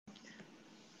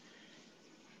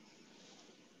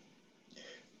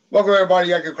Welcome, everybody,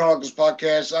 to Yankee Chronicles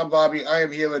Podcast. I'm Bobby. I am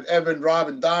here with Evan, Rob,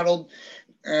 and Donald.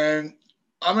 And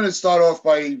I'm going to start off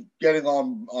by getting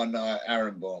on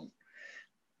Aaron Boone.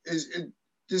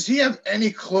 Does he have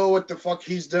any clue what the fuck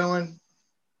he's doing?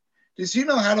 Does he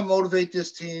know how to motivate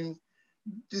this team?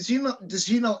 Does he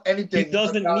know anything? He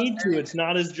doesn't about need to. anything? It's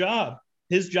not his job.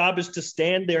 His job is to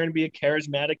stand there and be a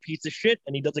charismatic piece of shit,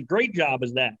 and he does a great job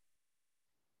as that.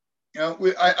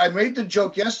 I made the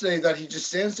joke yesterday that he just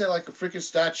stands there like a freaking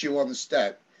statue on the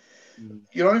step.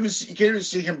 You can't even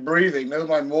see him breathing, never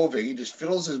mind moving. He just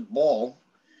fiddles his ball,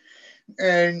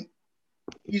 and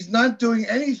he's not doing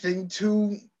anything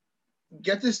to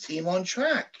get this team on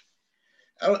track.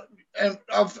 And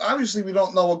obviously, we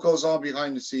don't know what goes on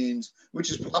behind the scenes,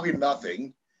 which is probably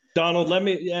nothing. Donald, let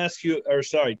me ask you,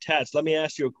 Tats, let me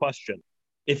ask you a question.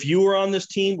 If you were on this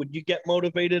team, would you get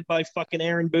motivated by fucking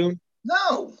Aaron Boone?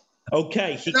 No.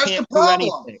 Okay, he can't do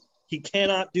anything. He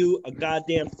cannot do a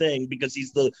goddamn thing because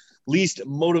he's the least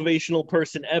motivational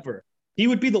person ever. He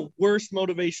would be the worst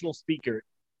motivational speaker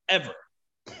ever.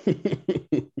 I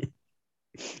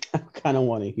kind of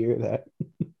want to hear that.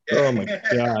 Oh my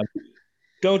God.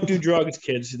 Don't do drugs,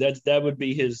 kids. That would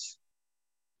be his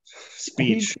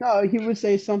speech. He would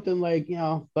say something like,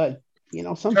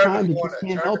 sometimes you just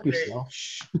can't help yourself.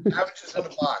 Averages in the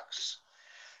box.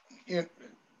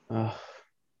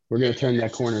 We're going to turn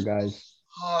that corner, guys.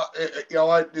 You know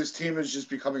what? This team is just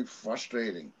becoming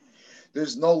frustrating.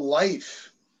 There's no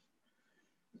life.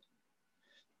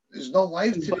 There's no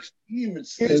life to this team.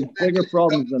 There's bigger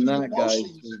problems than that, guys.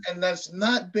 And that's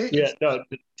not big. Yeah, no,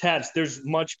 Tats, there's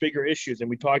much bigger issues. And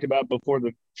we talked about before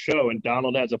the show, and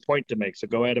Donald has a point to make. So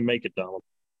go ahead and make it, Donald.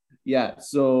 Yeah,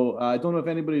 so I don't know if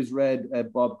anybody's read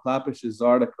Bob Klapisch's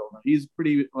article. He's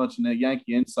pretty much a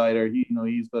Yankee insider.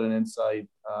 He's got an inside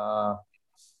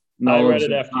I read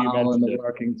it after you mentioned the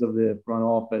workings of the front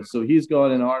office. So he's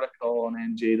got an article on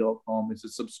NJ.com. It's a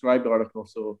subscribed article,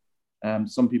 so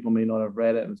some people may not have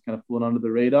read it, and it's kind of flown under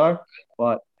the radar.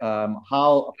 But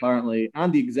Hal apparently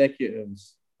and the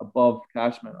executives above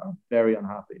Cashman are very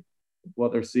unhappy with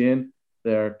what they're seeing.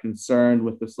 They're concerned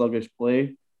with the sluggish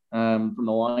play from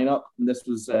the lineup. And this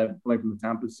was coming from the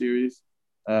Tampa series.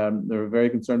 They were very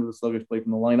concerned with the sluggish play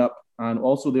from the lineup. And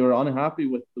also they were unhappy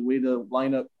with the way the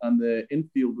lineup and the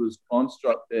infield was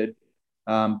constructed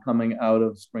coming out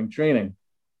of spring training.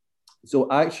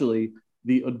 So actually,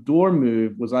 the Odor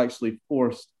move was actually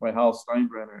forced by Hal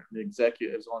Steinbrenner and the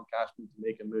executives on Cashman to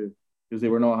make a move because they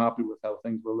were not happy with how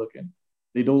things were looking.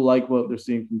 They don't like what they're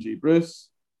seeing from Jay Bruce.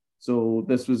 So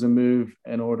this was a move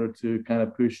in order to kind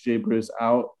of push Jay Bruce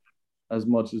out as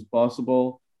much as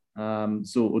possible.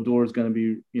 So Odor is going to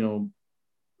be,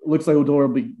 looks like Odor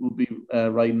will be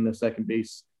riding the second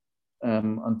base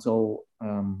until,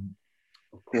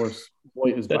 of course,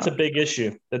 Voit is That's back. a big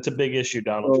issue. That's a big issue,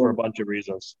 Donald, for a bunch of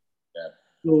reasons. Yeah.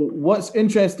 So what's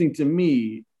interesting to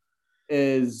me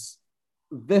is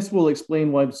this will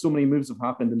explain why so many moves have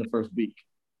happened in the first week,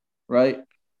 right?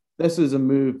 This is a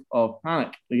move of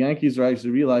panic. The Yankees are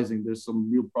actually realizing there's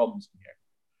some real problems in here,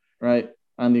 right?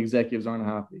 And the executives aren't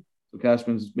happy. So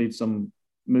Cashman's made some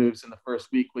moves in the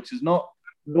first week, which is not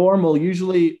normal.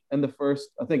 Usually in the first,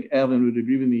 I think Evan would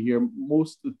agree with me here,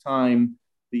 most of the time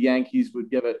the Yankees would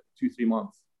give it 2-3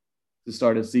 months to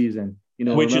start a season.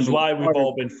 Which is why we've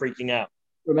all been freaking out.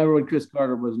 Remember when Chris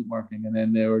Carter wasn't working, and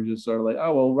then they were just sort of like,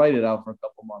 oh, well, write it out for a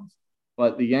couple months.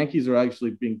 But the Yankees are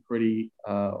actually being pretty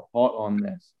hot on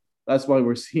this. That's why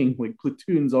we're seeing like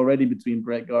platoons already between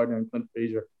Brett Gardner and Clint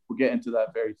Frazier. We'll get into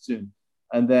that very soon.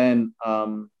 And then,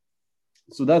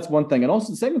 so that's one thing. And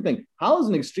also the second thing, Hal is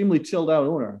an extremely chilled out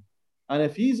owner. And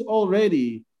if he's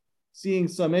already seeing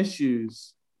some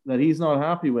issues that he's not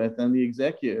happy with and the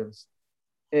executives,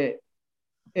 it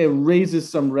raises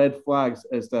some red flags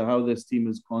as to how this team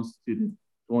is constituted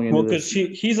going into because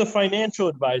he's a financial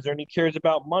advisor and he cares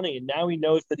about money. And now he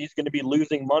knows that he's going to be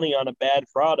losing money on a bad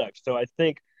product. So I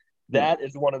think that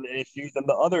is one of the issues. And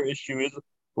the other issue is,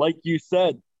 like you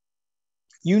said,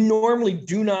 you normally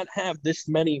do not have this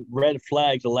many red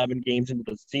flags 11 games into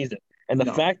the season. And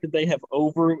the fact that they have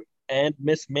over and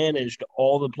mismanaged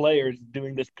all the players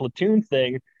doing this platoon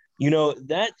thing,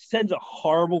 that sends a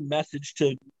horrible message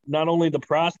to not only the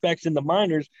prospects and the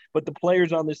minors, but the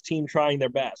players on this team trying their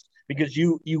best. Because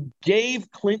you gave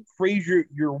Clint Frazier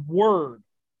your word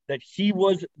that he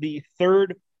was the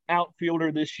third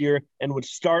outfielder this year and would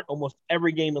start almost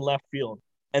every game in left field.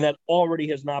 And that already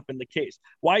has not been the case.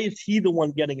 Why is he the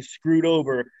one getting screwed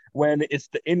over when it's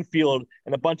the infield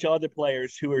and a bunch of other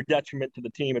players who are detriment to the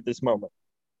team at this moment?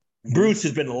 Bruce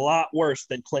has been a lot worse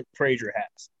than Clint Frazier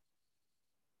has.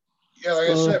 Yeah, like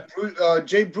I said,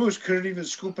 Jay Bruce couldn't even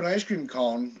scoop an ice cream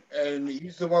cone, and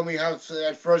he's the one we have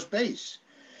at first base.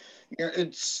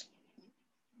 It's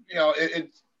I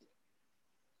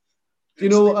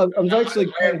was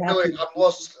actually quite happy. I'm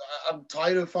lost. I'm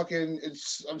tired of fucking.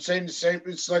 I'm saying the same.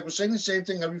 It's like we're saying the same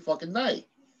thing every fucking night.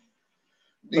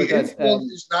 The infield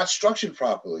is not structured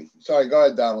properly. Sorry, go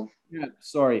ahead, Donald. Yeah,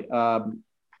 sorry.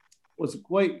 What's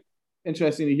quite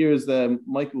interesting to hear is the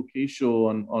Michael Kay show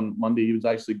on Monday. He was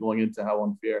actually going into how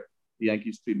unfair the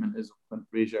Yankees' treatment is of Clint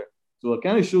Frazier. So it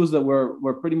kind of shows that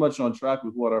we're pretty much on track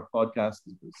with what our podcast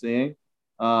has been saying.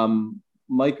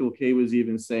 Michael Kay was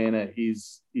even saying it.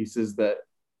 He says that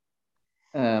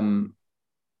the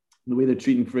way they're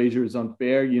treating Frazier is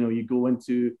unfair. You go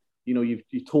into,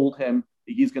 you told him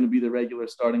he's going to be the regular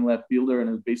starting left fielder,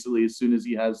 and basically as soon as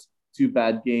he has 2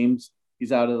 bad games,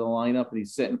 he's out of the lineup and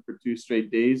he's sitting for 2 straight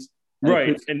days. And right.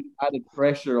 It puts added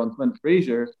pressure on Clint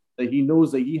Frazier that he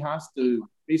knows that he has to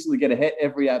basically get a hit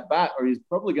every at bat, or he's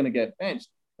probably going to get benched.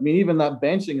 I mean, even that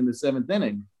benching in the 7th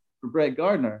inning for Brett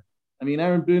Gardner. I mean,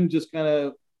 Aaron Boone just kind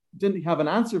of didn't have an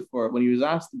answer for it when he was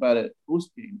asked about it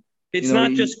post game. It's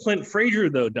not just Clint Frazier,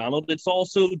 though, Donald. It's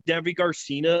also Deivi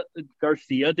Garcia.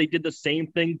 They did the same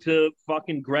thing to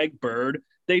fucking Greg Bird.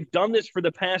 They've done this for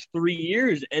the past 3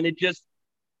 years, and it just –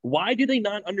 why do they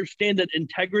not understand that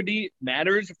integrity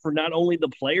matters for not only the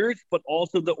players but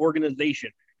also the organization?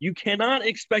 You cannot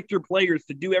expect your players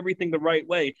to do everything the right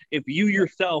way if you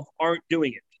yourself aren't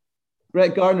doing it.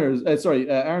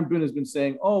 Aaron Boone has been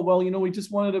saying, we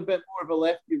just wanted a bit more of a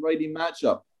lefty-righty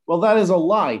matchup. Well, that is a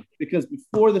lie, because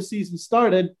before the season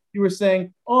started, you were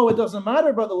saying, it doesn't matter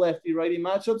about the lefty-righty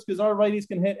matchups because our righties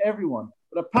can hit everyone.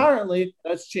 But apparently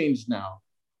that's changed now.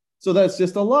 So that's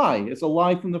just a lie. It's a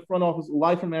lie from the front office, a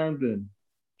lie from Aaron Boone.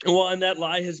 Well, and that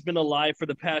lie has been a lie for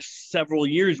the past several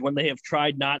years when they have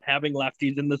tried not having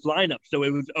lefties in this lineup. So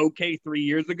it was okay 3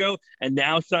 years ago, and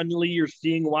now suddenly you're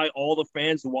seeing why all the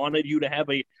fans wanted you to have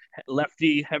a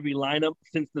lefty-heavy lineup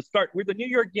since the start. We're the New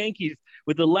York Yankees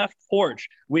with the left porch.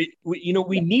 We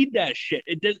need that shit.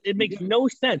 It makes no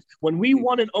sense. When we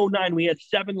won in 2009, we had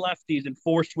 7 lefties and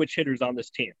 4 switch hitters on this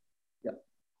team.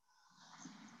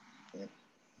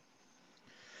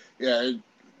 Yeah.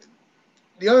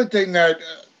 The other thing that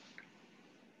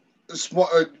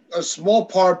a small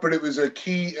part, but it was a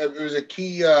key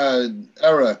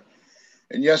error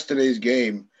in yesterday's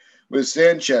game with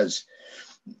Sanchez.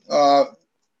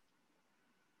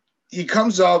 He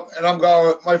comes up, and I'm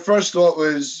going. My first thought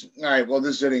was, all right, well,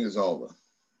 this inning is over.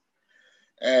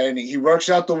 And he works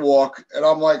out the walk, and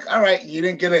I'm like, all right, he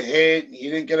didn't get a hit, he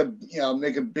didn't get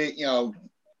make a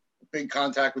big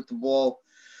contact with the ball.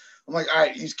 I'm like, all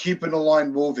right, he's keeping the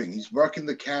line moving. He's working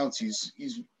the counts. He's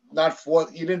not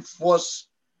he didn't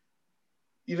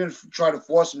try to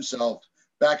force himself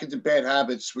back into bad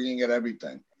habits, swinging at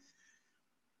everything.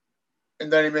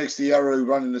 And then he makes the error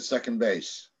running to second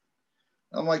base.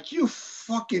 I'm like, you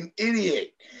fucking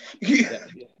idiot.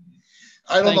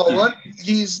 I don't know what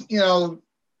he's,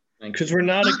 because we're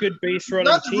not a good base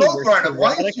running team.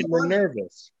 We're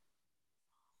nervous.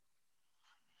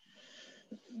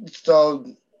 So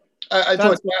I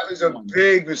thought that was a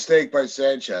big mistake by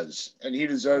Sanchez, and he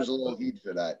deserves a little heat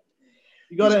for that.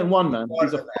 You got it in one, man.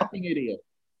 He's a fucking idiot.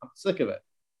 I'm sick of it.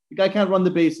 The guy can't run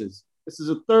the bases. This is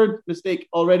a 3rd mistake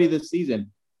already this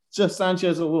season. Just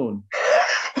Sanchez alone.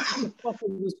 What the fuck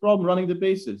is this problem running the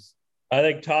bases? I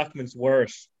think Tauchman's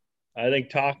worse. I think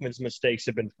Tauchman's mistakes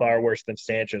have been far worse than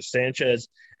Sanchez. Sanchez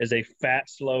is a fat,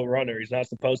 slow runner. He's not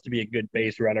supposed to be a good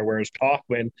base runner, whereas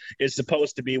Tauchman is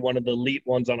supposed to be one of the elite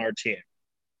ones on our team.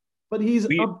 But he's a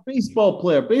baseball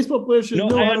player. Baseball players should know.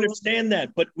 I understand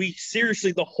that, but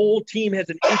the whole team has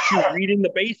an issue reading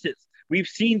the bases. We've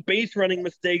seen base running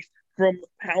mistakes from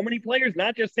how many players?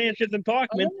 Not just Sanchez and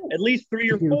Tauchman, at least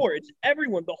 3 or 4. It's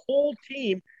everyone. The whole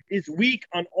team is weak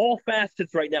on all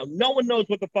facets right now. No one knows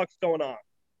what the fuck's going on.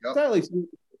 Exactly. So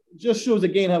it just shows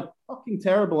again how fucking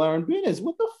terrible Aaron Boone is.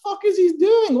 What the fuck is he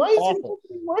doing? Why is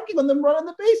he working on them running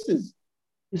the bases?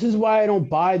 This is why I don't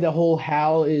buy the whole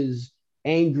Hal is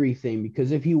angry thing,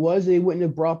 because if he was, they wouldn't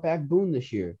have brought back Boone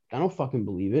this year. I don't fucking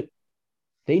believe it.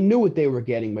 They knew what they were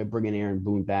getting by bringing Aaron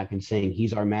Boone back and saying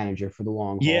he's our manager for the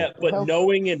long haul. Yeah, but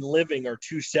knowing and living are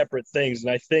 2 separate things.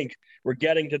 And I think we're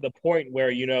getting to the point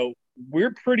where,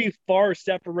 we're pretty far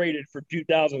separated for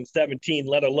 2017,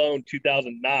 let alone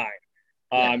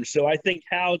 2009. So I think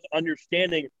Hal's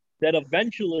understanding that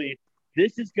eventually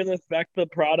this is going to affect the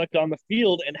product on the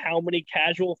field and how many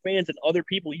casual fans and other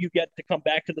people you get to come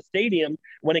back to the stadium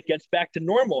when it gets back to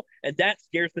normal. And that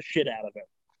scares the shit out of him.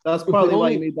 That's probably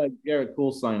why he made that Garrett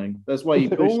Cole signing. That's why he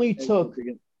only took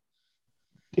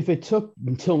if it took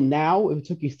until now, if it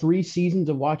took you 3 seasons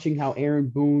of watching how Aaron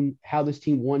Boone, how this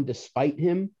team won despite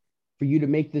him, for you to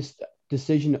make this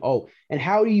decision. Oh, and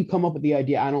how do you come up with the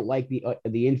idea? I don't like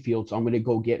the infield, so I'm going to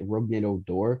go get Rougned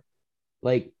Odor.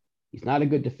 Like, he's not a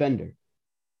good defender.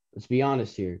 Let's be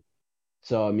honest here.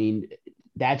 So I mean,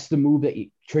 that's the move that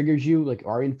triggers you. Like,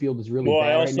 our infield is really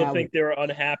bad I also right now. think they were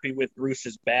unhappy with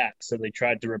Bruce's bat, so they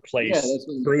tried to replace that's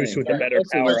what I'm Bruce saying. with a better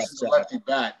power up side. Lefty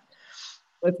bat.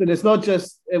 Listen,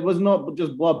 it was not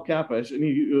just Bob Kapish. I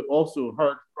mean, you also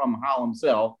heard from Hal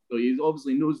himself, so he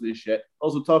obviously knows this shit.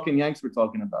 Also, Talking Yanks were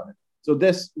talking about it. So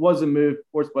this was a move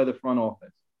forced by the front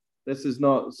office. This is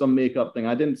not some makeup thing.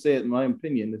 I didn't say it in my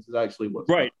opinion. This is actually what's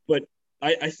right. But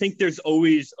I think there's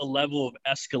always a level of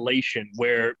escalation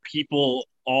where people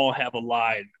all have a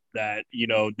line that, you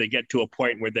know, they get to a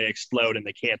point where they explode and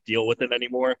they can't deal with it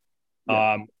anymore.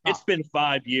 Yeah. It's been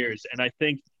 5 years, and I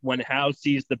think when Howe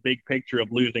sees the big picture of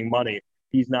losing money,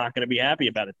 he's not going to be happy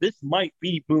about it. This might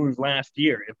be Boone's last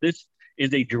year. If this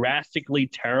is a drastically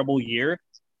terrible year,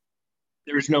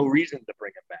 there's no reason to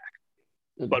bring him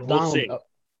back. But we'll see.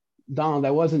 Donald,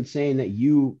 I wasn't saying that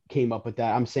you came up with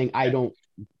that. I'm saying I don't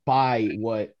buy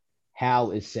what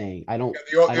Hal is saying. I don't.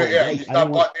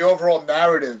 The overall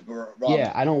narrative. Robin.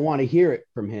 Yeah, I don't want to hear it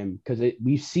from him because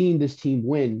we've seen this team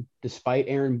win despite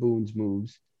Aaron Boone's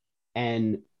moves,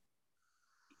 and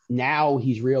now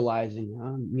he's realizing,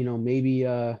 maybe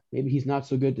he's not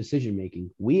so good decision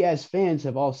making. We as fans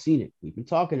have all seen it. We've been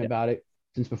talking about it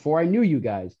since before I knew you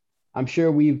guys. I'm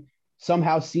sure we've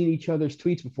somehow seen each other's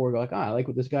tweets before. Go like, I like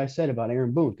what this guy said about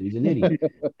Aaron Boone because he's an idiot,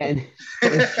 and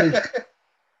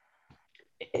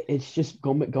it's just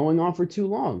going on for too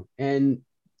long. And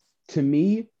to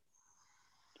me,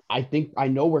 I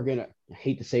know we're gonna, I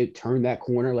hate to say it, turn that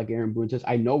corner like Aaron Boone says.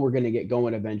 I know we're gonna get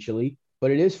going eventually,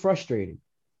 but it is frustrating.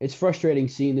 It's frustrating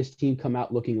seeing this team come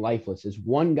out looking lifeless. There's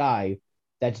one guy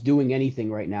that's doing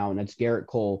anything right now, and that's Garrett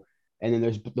Cole. And then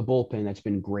there's the bullpen that's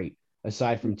been great,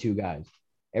 aside from 2 guys.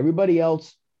 Everybody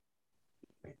else,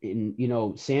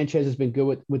 Sanchez has been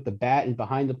good with the bat and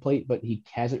behind the plate, but he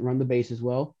hasn't run the bases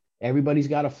well. Everybody's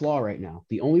got a flaw right now.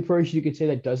 The only person you could say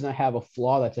that does not have a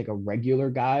flaw that's like a regular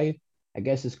guy, I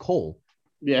guess, is Cole.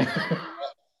 Yeah.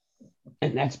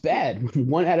 And that's bad.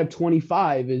 1 out of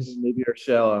 25 is maybe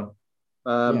Urshela.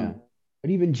 Yeah.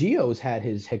 But even Gio's had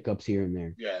his hiccups here and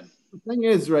there. Yeah. The thing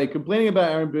is, right, complaining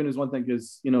about Aaron Boone is one thing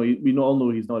because, we all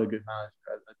know he's not a good manager.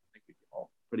 I think we can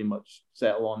all pretty much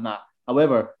settle on that.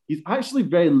 However, he's actually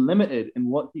very limited in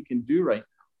what he can do right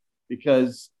now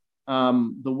because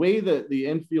the way that the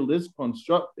infield is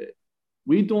constructed,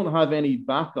 we don't have any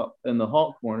backup in the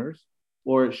hot corners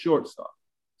or at shortstop.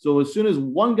 So as soon as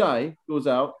one guy goes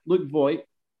out, Luke Voigt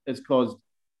has caused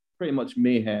pretty much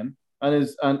mayhem. And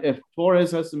if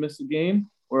Torres has to miss a game,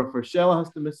 or if Urshela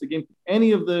has to miss a game,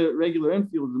 any of the regular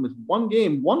infielders miss one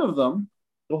game, one of them,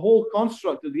 the whole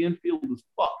construct of the infield is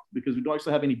fucked because we don't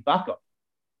actually have any backup.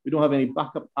 We don't have any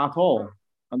backup at all.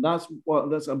 And that's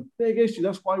a big issue.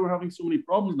 That's why we're having so many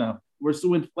problems now. We're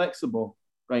so inflexible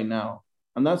right now.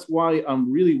 And that's why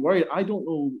I'm really worried. I don't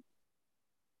know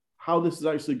how this is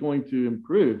actually going to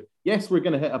improve. Yes, we're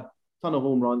going to hit a ton of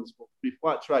home runs. We'll be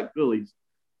flat track bullies.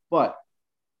 But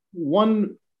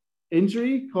one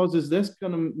injury causes this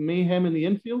kind of mayhem in the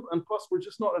infield. And plus, we're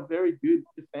just not a very good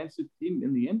defensive team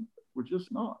in the infield. We're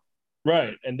just not.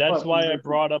 Right. And that's why I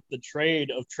brought up the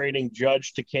trade of trading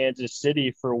Judge to Kansas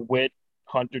City for Witt,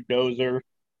 Hunter Dozier,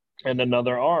 and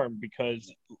another arm,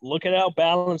 because look at how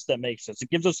balanced that makes us. It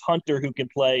gives us Hunter, who can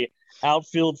play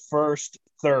outfield first,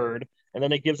 third, and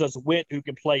then it gives us Witt, who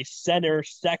can play center,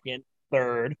 second,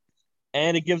 third,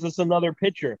 and it gives us another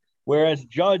pitcher. Whereas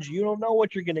Judge, you don't know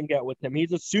what you're going to get with him.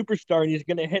 He's a superstar, and he's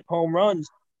going to hit home runs,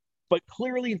 but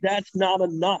clearly that's not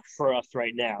enough for us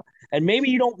right now. And maybe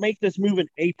you don't make this move in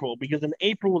April, because in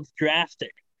April it's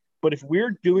drastic. But if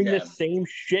we're doing this same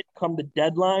shit come the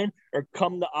deadline or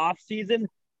come the offseason,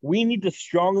 we need to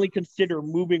strongly consider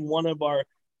moving one of our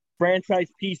franchise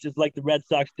pieces like the Red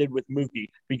Sox did with Mookie,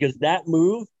 because that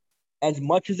move, as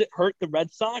much as it hurt the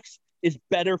Red Sox, is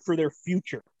better for their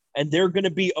future. And they're going to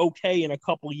be okay in a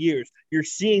couple years. You're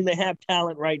seeing they have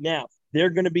talent right now. They're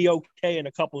going to be okay in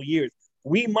a couple years.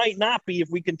 We might not be if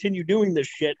we continue doing this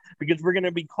shit, because we're going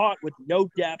to be caught with no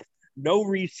depth, no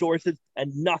resources,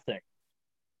 and nothing.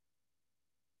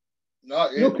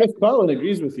 Chris Carlin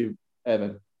agrees with you,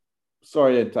 Evan.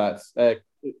 Sorry, Tats. I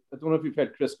don't know if you've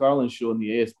heard Chris Carlin's show on the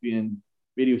ESPN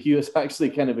radio. He was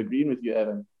actually kind of agreeing with you,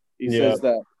 Evan. He says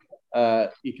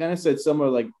that he kind of said somewhere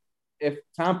like, if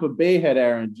Tampa Bay had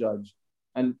Aaron Judge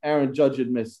and Aaron Judge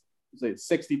had missed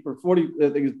 47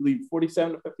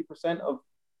 to 50% of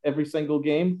every single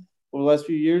game over the last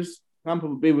few years, Tampa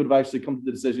Bay would have actually come to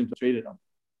the decision to trade him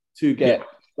to get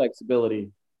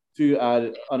flexibility, to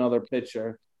add another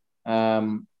pitcher.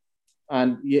 And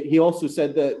he also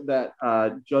said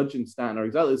that Judge and Stanton are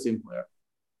exactly the same player.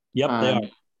 Yep, they are.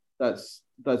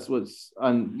 That's what's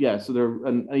so they're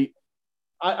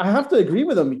I have to agree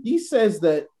with him. He says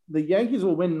that the Yankees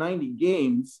will win 90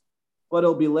 games, but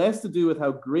it'll be less to do with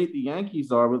how great the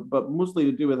Yankees are, but mostly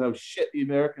to do with how shit the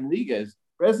American League is.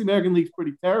 The rest of the American League's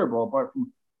pretty terrible, apart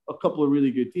from a couple of really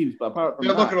good teams. But apart from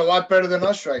they're looking a lot better than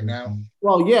us right now.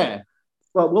 Well, yeah.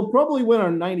 But we'll probably win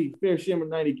our fair share of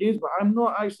 90 games, but I'm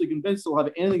not actually convinced it'll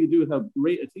have anything to do with how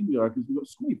great a team we are because we've got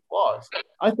so many flaws.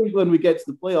 I think when we get to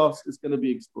the playoffs, it's going to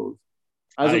be exposed.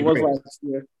 As it was last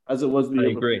year, as it was the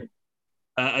year before.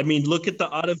 I mean, look at the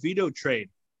Ottavino trade.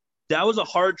 That was a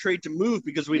hard trade to move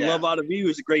because we love Ottavino.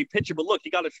 He's a great pitcher. But look,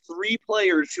 you got 3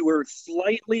 players who are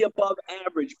slightly above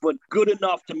average, but good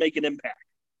enough to make an impact.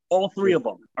 All 3 of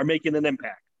them are making an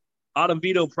impact.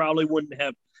 Ottavino probably wouldn't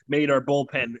have made our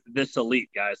bullpen this elite,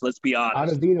 guys. Let's be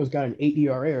honest. Ottavino's got an 8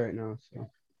 ERA right now. So.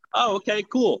 Oh, okay,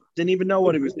 cool. Didn't even know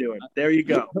what he was doing. There you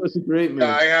go. That was a great move.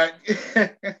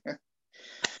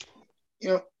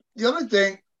 The other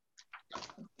thing,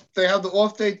 they have the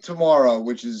off day tomorrow,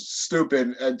 which is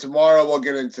stupid, and tomorrow we'll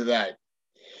get into that.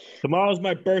 Tomorrow's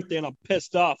my birthday, and I'm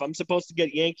pissed off. I'm supposed to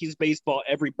get Yankees baseball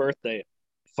every birthday.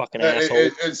 Fucking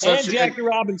asshole. And Jackie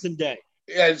Robinson Day.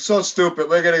 Yeah, it's so stupid.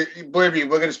 We're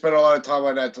gonna spend a lot of time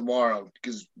on that tomorrow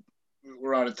because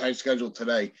we're on a tight schedule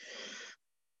today.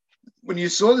 When you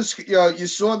saw this, you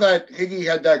saw that Higgy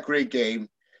had that great game,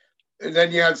 and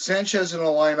then you had Sanchez in the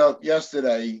lineup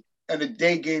yesterday and a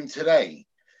day game today.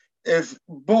 If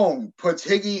Boone puts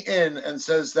Higgy in and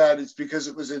says that it's because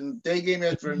it was a day game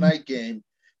after a night game,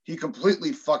 he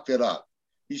completely fucked it up.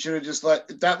 He should have just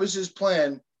that was his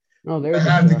plan. To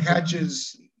have the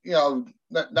catches,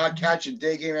 not catch a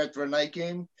day game after a night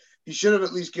game. He should have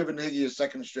at least given Higgy a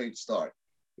second straight start.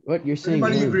 What you're saying?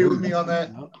 Anybody agree with me on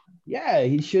that? Yeah,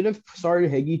 he should have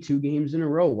started Higgy 2 games in a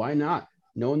row. Why not?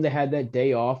 Knowing they had that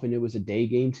day off and it was a day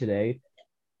game today,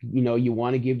 you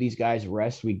want to give these guys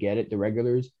rest. We get it, the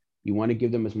regulars. You want to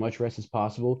give them as much rest as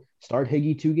possible. Start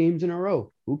Higgy 2 games in a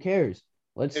row. Who cares?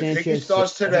 If Higgy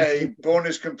starts today, Boone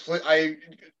is complete.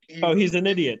 He's an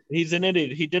idiot. He's an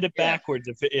idiot. He did it backwards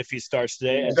if he starts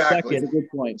today. Exactly. Second, That's a good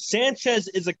point. Sanchez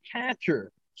is a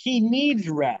catcher. He needs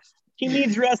rest. He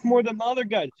needs rest more than the other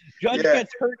guys. Judge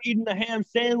gets hurt eating a ham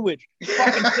sandwich.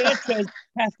 Fucking Sanchez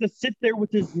has to sit there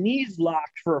with his knees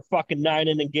locked for a fucking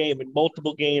 9-inning game in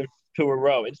multiple games to a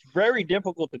row. It's very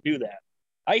difficult to do that.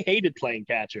 I hated playing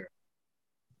catcher.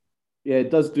 Yeah, it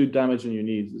does do damage on your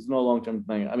knees. It's not a long-term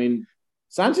thing. I mean,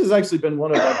 Sanchez has actually been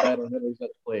one of our better hitters at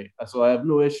the plate. So I have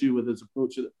no issue with his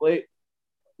approach at the plate.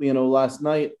 Last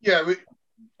night,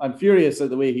 I'm furious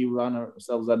at the way he ran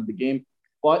ourselves out of the game.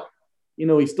 But,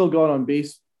 he still got on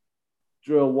base,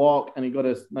 drew a walk, and he got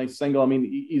a nice single. I mean,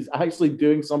 he's actually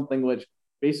doing something which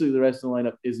basically the rest of the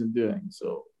lineup isn't doing.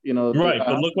 So, Right,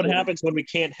 but look what happens when we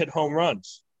can't hit home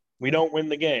runs. We don't win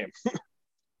the game.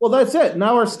 Well, that's it.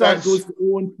 Now our stat goes to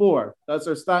 0-4. That's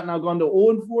our stat now gone to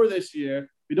 0-4 this year.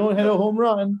 We don't hit a home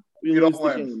run, we lose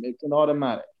the game. It's an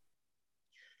automatic.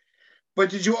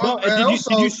 But did you? Did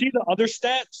you see the other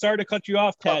stat? Sorry to cut you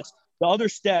off, Tats. The other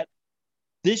stat.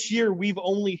 This year we've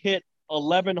only hit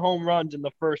 11 home runs in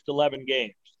the first 11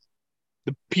 games.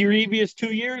 The previous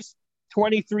 2 years,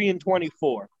 23 and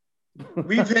 24.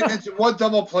 We've hit more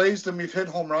double plays than we've hit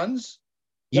home runs.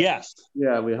 Yes.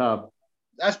 Yeah, we have.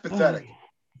 That's pathetic.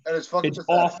 That is fucking pathetic.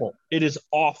 Awful. It is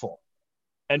awful.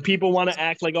 And people want to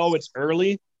act like, it's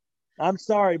early. I'm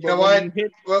sorry, but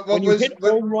when you hit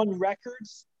home run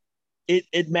records,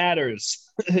 it matters.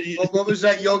 What was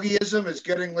that Yogiism? It's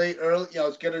getting late early.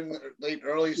 It's getting late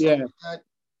early. Like that.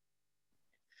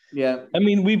 Yeah. I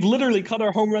mean, we've literally cut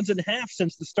our home runs in half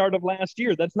since the start of last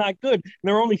year. That's not good. And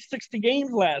there were only 60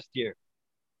 games last year.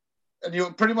 And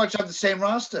you pretty much have the same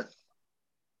roster.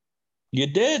 You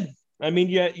did. I mean,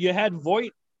 you had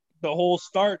Voit the whole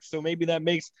start, so maybe that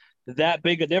makes that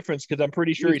big a difference because I'm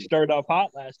pretty sure he started off hot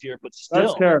last year, but still.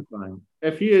 That's terrifying.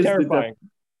 If he is terrifying.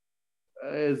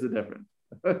 Is the difference.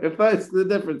 If that's the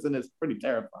difference, then it's pretty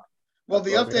terrifying. Well,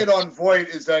 the update on Voit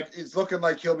is that it's looking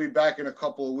like he'll be back in a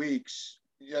couple of weeks.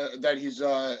 That he's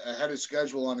ahead of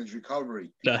schedule on his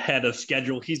recovery. Ahead of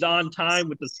schedule. He's on time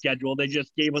with the schedule. They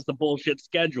just gave us the bullshit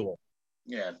schedule.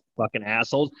 Yeah. Fucking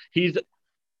assholes. He's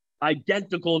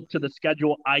identical to the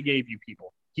schedule I gave you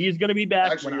people. He's going to be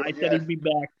back. Actually, when I said he'd be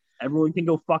back, everyone can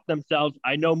go fuck themselves.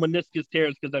 I know meniscus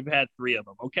tears because I've had 3 of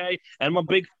them, okay? And I'm a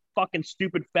big fucking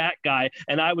stupid fat guy,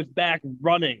 and I was back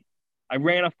running. I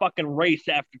ran a fucking race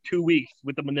after 2 weeks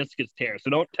with the meniscus tear. So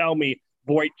don't tell me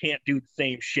Voit can't do the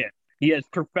same shit. He has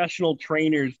professional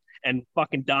trainers and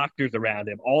fucking doctors around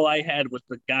him. All I had was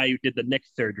the guy who did the Nick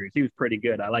surgeries. He was pretty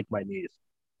good. I like my knees.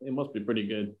 It must be pretty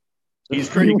good. He's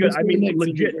pretty good. I mean,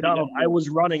 legit, Donald, I was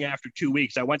running after 2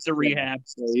 weeks. I went to rehab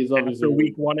after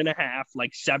week 1.5,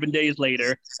 like 7 days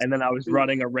later, and then I was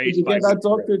running a race. Did you get that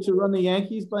doctor to run the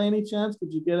Yankees by any chance?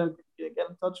 Could you get in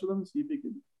touch with him? See if he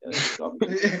could.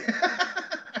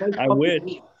 I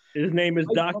wish. His name is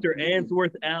Dr.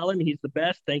 Answorth Allen. He's the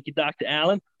best. Thank you, Dr.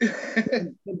 Allen.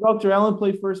 Can Dr. Allen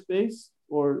play first base?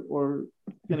 Or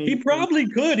can he? He probably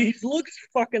could. He looks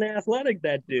fucking athletic,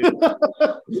 that dude.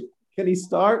 Can he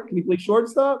start? Can he play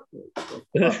shortstop?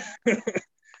 Yeah.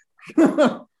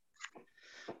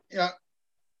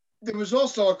 There was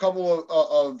also a couple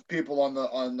of people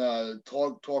on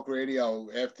talk radio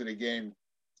after the game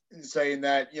saying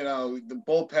that, the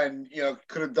bullpen,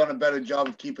 could have done a better job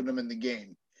of keeping them in the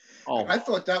game. Oh. I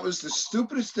thought that was the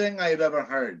stupidest thing I had ever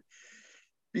heard,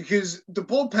 because the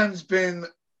bullpen's been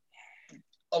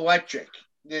electric.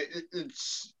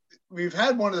 We've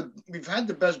had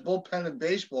the best bullpen in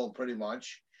baseball, pretty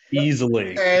much.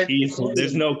 Easily.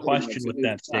 There's no question with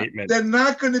that statement. They're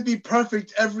not going to be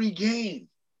perfect every game.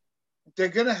 They're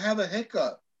going to have a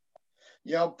hiccup.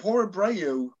 Poor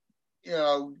Abreu,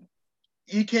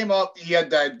 he came up. He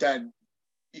had that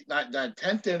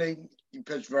 10th inning. He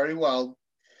pitched very well,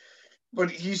 but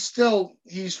he's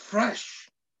fresh.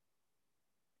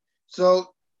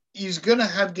 So he's going to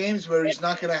have games where he's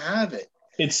not going to have it.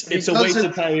 It's a waste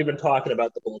of time even talking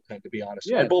about the bullpen, to be honest.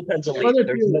 Yeah, the bullpen's elite.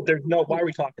 There's no. Why are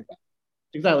we talking about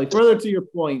it? Exactly. Further to your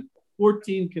point,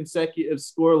 14 consecutive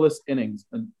scoreless innings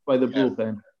by the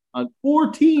bullpen.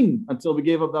 14 until we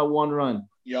gave up that one run.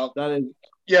 Yep. That is.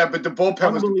 Yeah, but the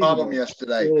bullpen was the problem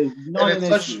yesterday.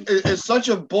 It's such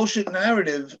a bullshit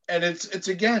narrative, and it's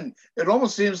again. It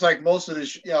almost seems like most of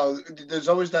the there's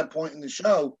always that point in the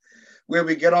show where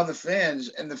we get on the fans,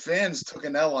 and the fans took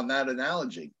an L on that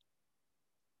analogy.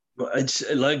 It's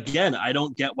again, I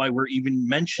don't get why we're even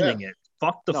mentioning it.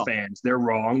 Fuck the fans. They're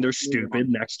wrong. They're stupid.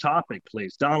 Next topic,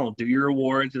 please. Donald, do your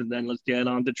awards, and then let's get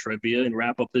on to trivia and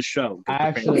wrap up the show.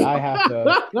 Actually, I have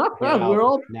to. We're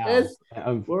all now.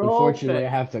 Unfortunately, I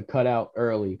have to cut out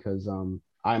early because I'm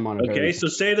on a. Okay, so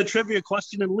say the trivia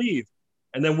question and leave,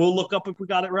 and then we'll look up if we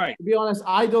got it right. To be honest,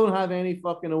 I don't have any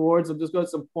fucking awards. I've just got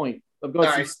some points. I've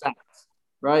got some stats.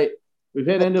 Right? We've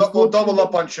hit into. We'll double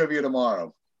up on trivia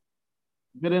tomorrow.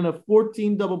 Been in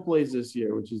 14 double plays this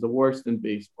year, which is the worst in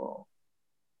baseball.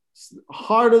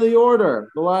 Heart of the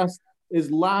order, is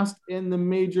last in the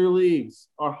major leagues.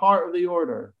 Our heart of the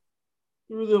order,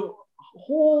 through the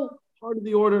whole heart of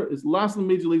the order, is last in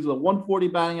the major leagues with a 140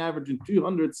 batting average and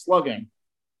 200 slugging.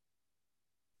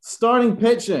 Starting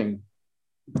pitching,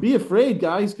 be afraid,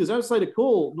 guys, because outside of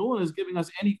Cole, no one is giving us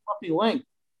any fucking length.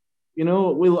 I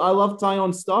love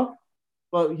Tyon Stuck,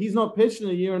 but he's not pitched in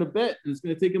a year and a bit, and it's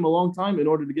going to take him a long time in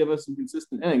order to give us some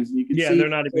consistent innings. And you can see they're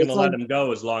not even going to let him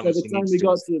go as long as he needs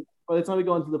to. By the time we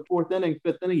got into the fourth inning,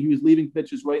 fifth inning, he was leaving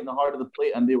pitches right in the heart of the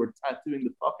plate, and they were tattooing the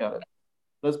fuck out of it.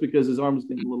 That's because his arm was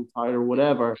getting a little tired or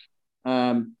whatever.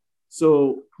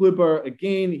 So Kluber,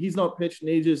 again, he's not pitched in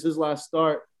ages. His last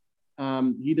start,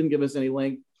 he didn't give us any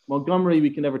length. Montgomery,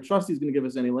 we can never trust he's going to give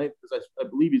us any length because I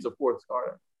believe he's a fourth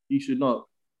starter. He should not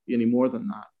be any more than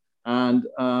that. And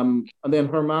then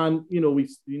Herman,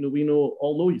 we know,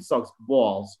 although he sucks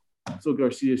balls, so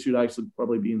Garcia should actually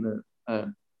probably be in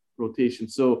the rotation.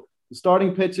 So the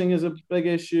starting pitching is a big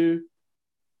issue.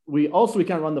 We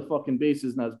can't run the fucking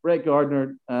bases now. It's Brett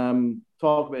Gardner,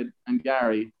 Talbot, and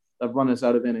Gary that run us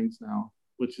out of innings now,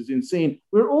 which is insane.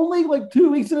 We're only like 2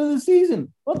 weeks into the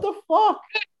season. What the fuck?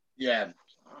 Yeah.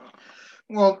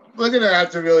 Well, we're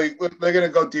gonna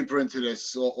go deeper into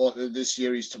this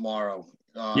series tomorrow.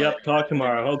 Talk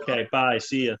tomorrow. Okay, bye.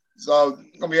 See ya. So,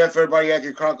 on behalf of everybody,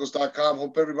 YankeeChronicles.com.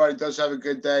 Hope everybody does have a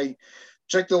good day.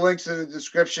 Check the links in the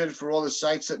description for all the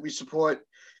sites that we support.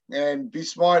 And be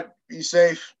smart, be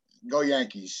safe, go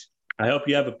Yankees. I hope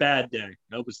you have a bad day.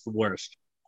 I hope it's the worst.